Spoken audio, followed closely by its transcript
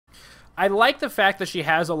I like the fact that she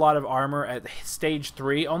has a lot of armor at stage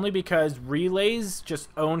 3, only because relays just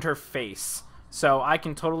owned her face. So I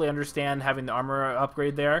can totally understand having the armor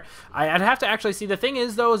upgrade there. I'd have to actually see. The thing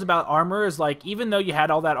is, though, is about armor is like, even though you had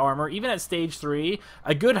all that armor, even at stage 3,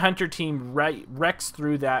 a good hunter team wrecks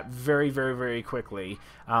through that very, very, very quickly.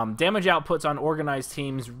 Damage outputs on organized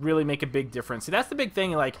teams really make a big difference. See, that's the big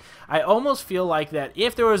thing. Like, I almost feel like that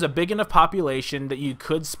if there was a big enough population that you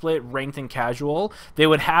could split ranked and casual, they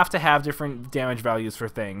would have to have different damage values for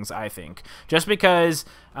things, I think. Just because...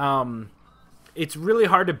 it's really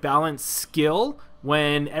hard to balance skill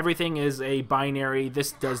when everything is a binary,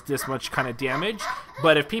 this does this much kind of damage.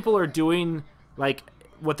 But if people are doing like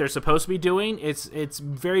what they're supposed to be doing, it's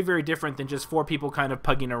very, very different than just 4 people kind of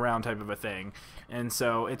pugging around type of a thing. And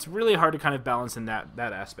so it's really hard to kind of balance in that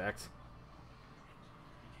aspect.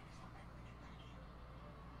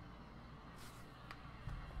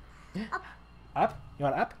 Up? You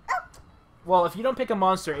want up? Well, if you don't pick a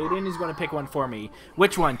monster, Aiden is going to pick one for me.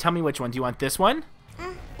 Which one? Tell me which one. Do you want this one?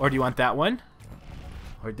 Or do you want that one?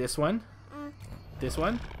 Or this one? This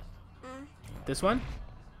one? This one?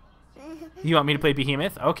 You want me to play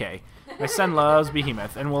Behemoth? Okay. My son loves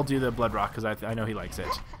Behemoth, and we'll do the Blood Rock because I know he likes it.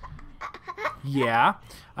 Yeah.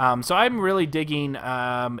 So I'm really digging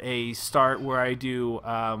a start where I do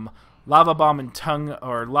Lava Bomb and Tongue,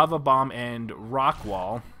 or Lava Bomb and Rock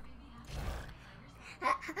Wall.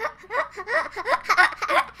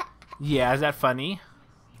 Yeah, is that funny?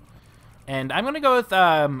 And I'm gonna go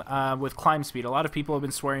with Climb Speed. A lot of people have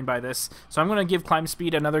been swearing by this, so I'm gonna give Climb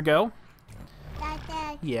Speed another go.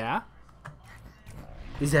 Yeah.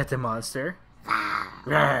 Is that the monster?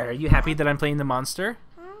 Rawr, are you happy that I'm playing the monster?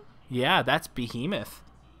 Yeah, that's Behemoth.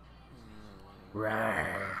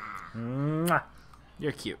 Rawr. Mwah.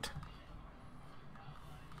 You're cute.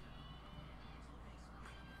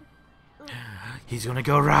 He's gonna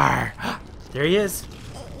go rawr. There he is.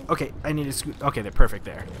 Okay, I need to scoot. Okay, they're perfect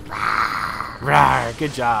there. Rawr,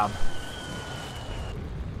 good job.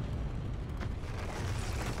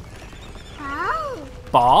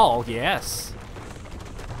 Ball, yes.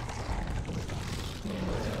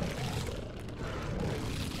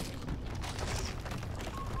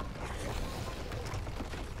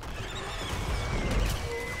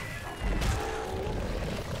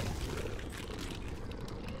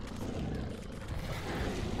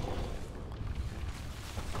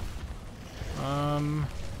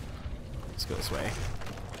 Let's go this way.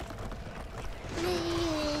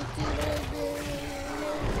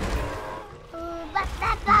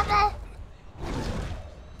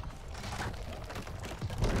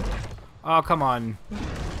 Oh, come on.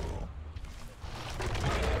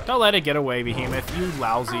 Don't let it get away, Behemoth. You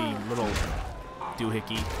lousy little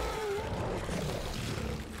doohickey.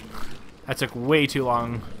 That took way too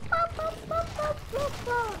long.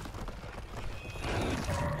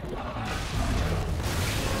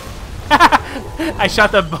 I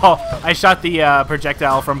shot the ball. I shot the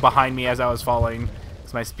projectile from behind me as I was falling,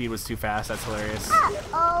 because my speed was too fast. That's hilarious.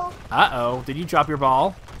 Uh-oh. Uh-oh. Did you drop your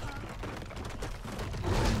ball?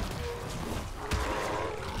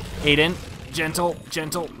 Aiden, gentle,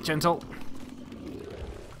 gentle, gentle.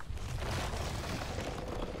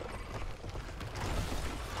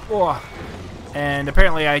 Oh. And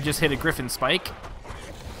apparently I just hit a griffin spike.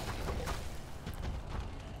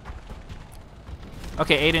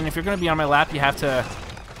 Okay, Aiden, if you're going to be on my lap, you have to...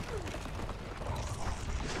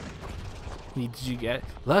 Did you get it?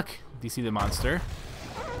 Look, do you see the monster?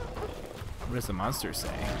 What does the monster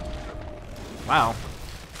say? Wow.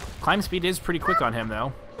 Climb speed is pretty quick on him,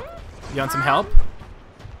 though. You want some help?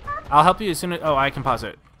 I'll help you as soon as... Oh, I can pause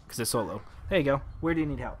it, because it's solo. There you go. Where do you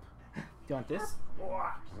need help? Do you want this? Do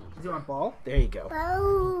you want ball? There you go.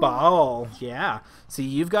 Ball. Yeah. See,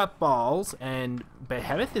 you've got balls, and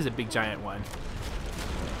Behemoth is a big giant one.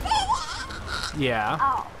 Yeah.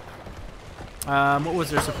 What was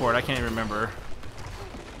their support? I can't even remember.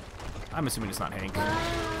 I'm assuming it's not Hank,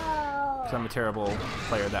 because I'm a terrible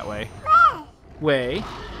player that way. Way.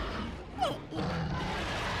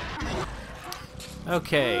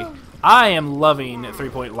 Okay. I am loving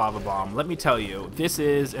 3-point lava bomb. Let me tell you, this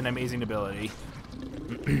is an amazing ability.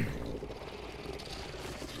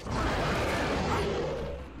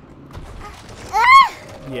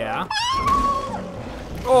 Yeah.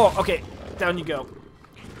 Oh, okay. Down you go.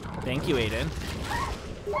 Thank you, Aiden.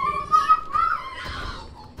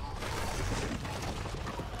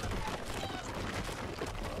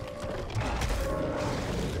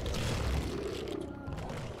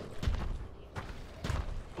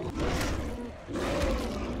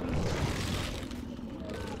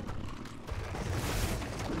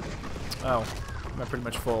 Oh, I'm pretty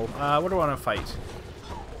much full. What do I want to fight?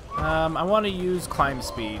 I want to use climb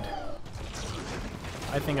speed.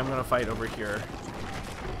 I think I'm going to fight over here.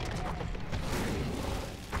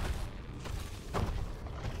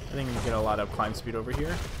 I think we can get a lot of climb speed over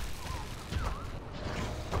here.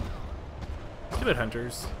 Stupid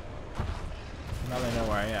hunters. Now they know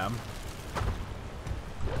where I am.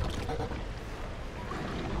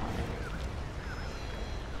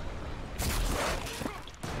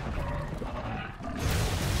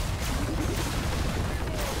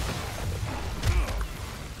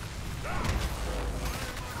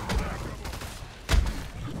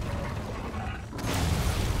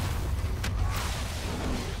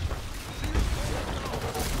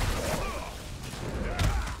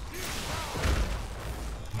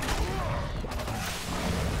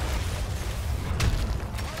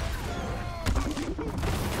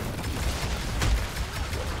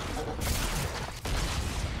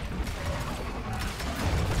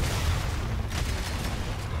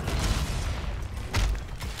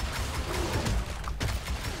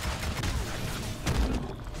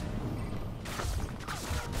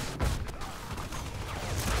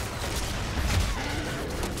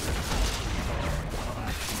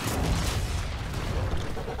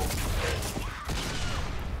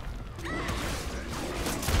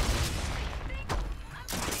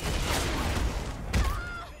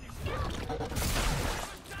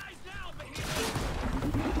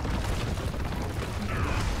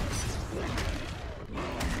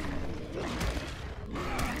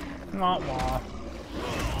 Wah, wah.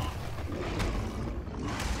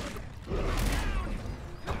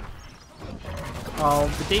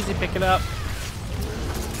 Oh, did Daisy pick it up?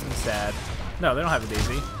 I'm sad. No, they don't have a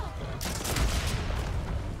Daisy.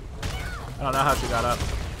 I don't know how she got up.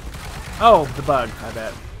 Oh, the bug, I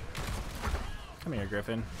bet. Come here,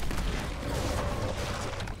 Griffin.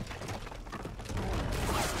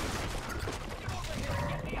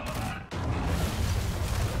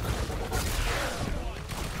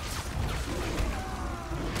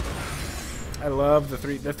 I love the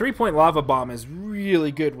 3-point lava bomb is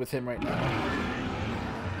really good with him right now.